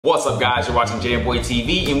What's up guys, you're watching Boy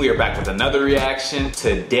TV and we are back with another reaction.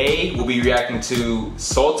 Today we'll be reacting to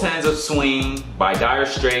Sultans of Swing by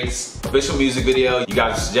Straits, official music video. You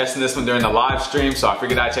guys are suggesting this one during the live stream, so I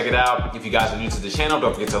figured I'd check it out. If you guys are new to the channel,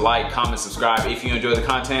 don't forget to like, comment, subscribe if you enjoy the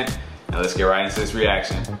content. Now let's get right into this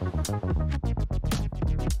reaction.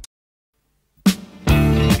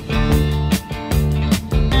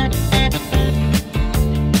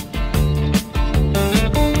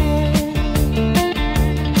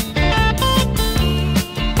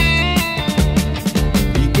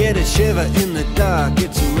 Shiver in the dark,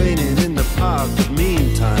 it's raining in the park, but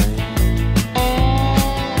meantime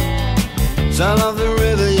sound of the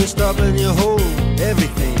river, you stop and you hold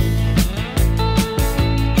everything.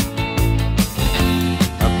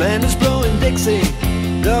 A band is blowing Dixie,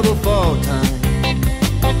 double fall time.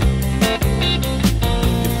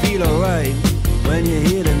 You feel alright when you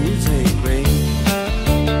hear the music ring.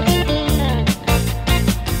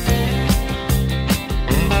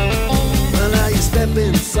 Step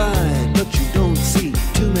inside, but you don't see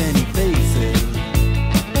too many faces.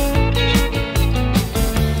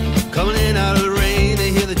 Coming in out of the rain,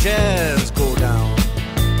 they hear the jazz go down.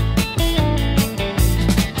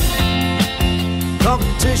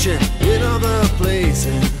 Competition in other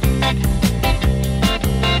places,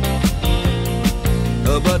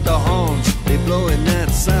 but the horns, they blowing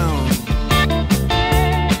that sound.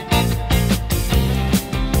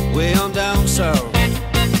 Way on down south,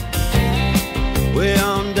 way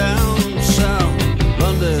on down south,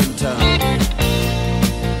 London town.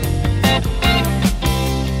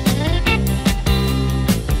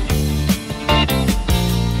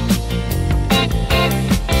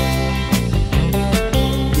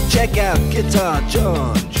 You check out Guitar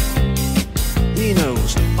George, he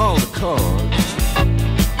knows all the chords.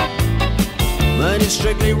 But it's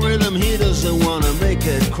strictly rhythm, he doesn't want to make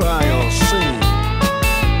it cry or sing.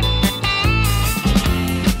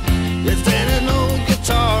 If there no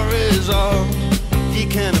guitar is all he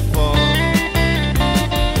can afford,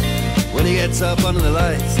 when he gets up under the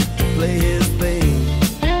lights to play his thing.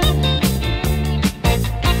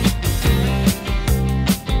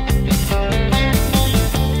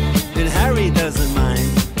 And Harry doesn't mind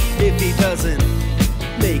if he doesn't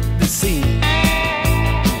make the scene.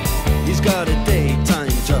 He's got a daytime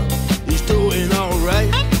job, he's doing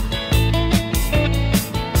alright.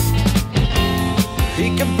 He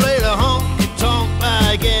can play the honky-tonk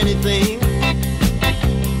like anything,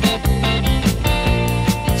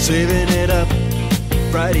 saving it up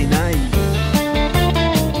Friday night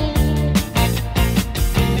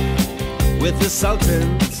with the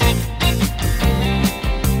Sultans,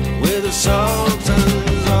 with the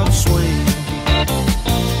Sultans of Swing.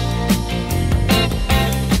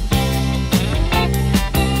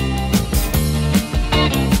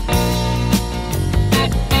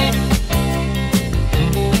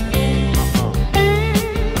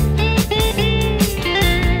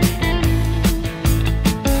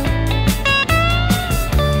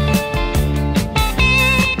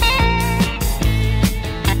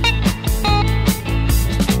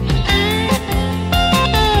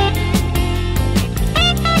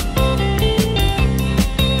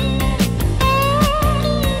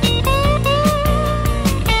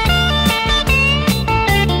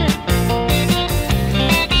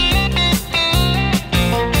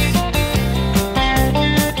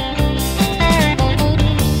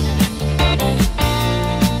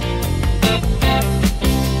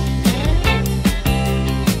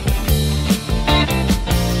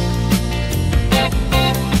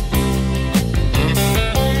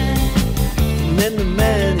 Then the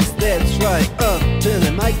man he steps right up to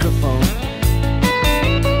the microphone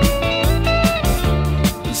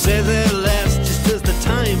and says at last, just as the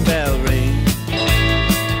time bell rings,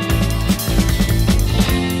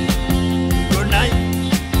 good night,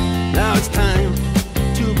 now it's time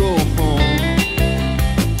to go home.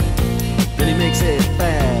 Then he makes it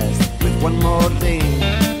fast with one more thing.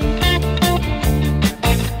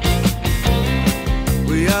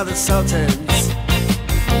 We are the Sultans,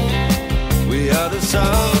 we are the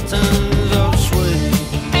Sultans of Swing.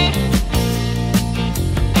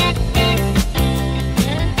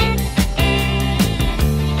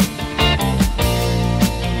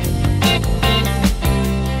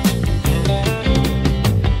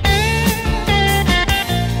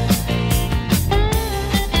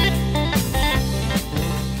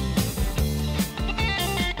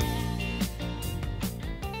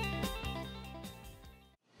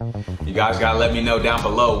 You guys gotta let me know down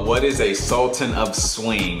below, what is a Sultan of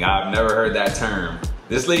Swing? I've never heard that term.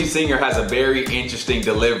 This lead singer has a very interesting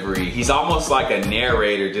delivery. He's almost like a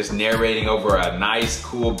narrator, just narrating over a nice,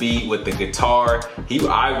 cool beat with the guitar.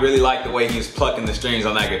 I really like the way he was plucking the strings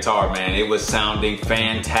on that guitar, man. It was sounding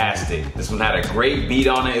fantastic. This one had a great beat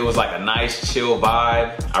on it. It was like a nice, chill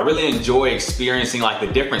vibe. I really enjoy experiencing like the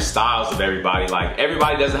different styles of everybody. Like,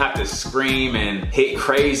 everybody doesn't have to scream and hit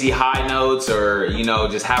crazy high notes or, you know,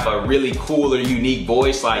 just have a really cool or unique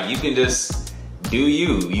voice. Like, you can just do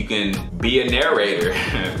you. You can be a narrator.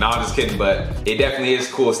 No, I'm just kidding, but it definitely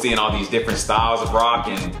is cool seeing all these different styles of rock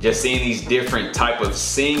and just seeing these different type of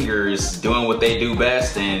singers doing what they do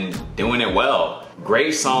best and doing it well.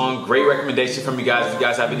 Great song, great recommendation from you guys. If you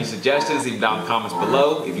guys have any suggestions, leave them down in the comments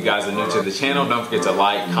below. If you guys are new to the channel, don't forget to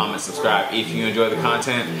like, comment, subscribe if you enjoy the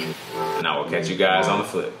content, and I will catch you guys on the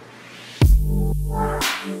flip.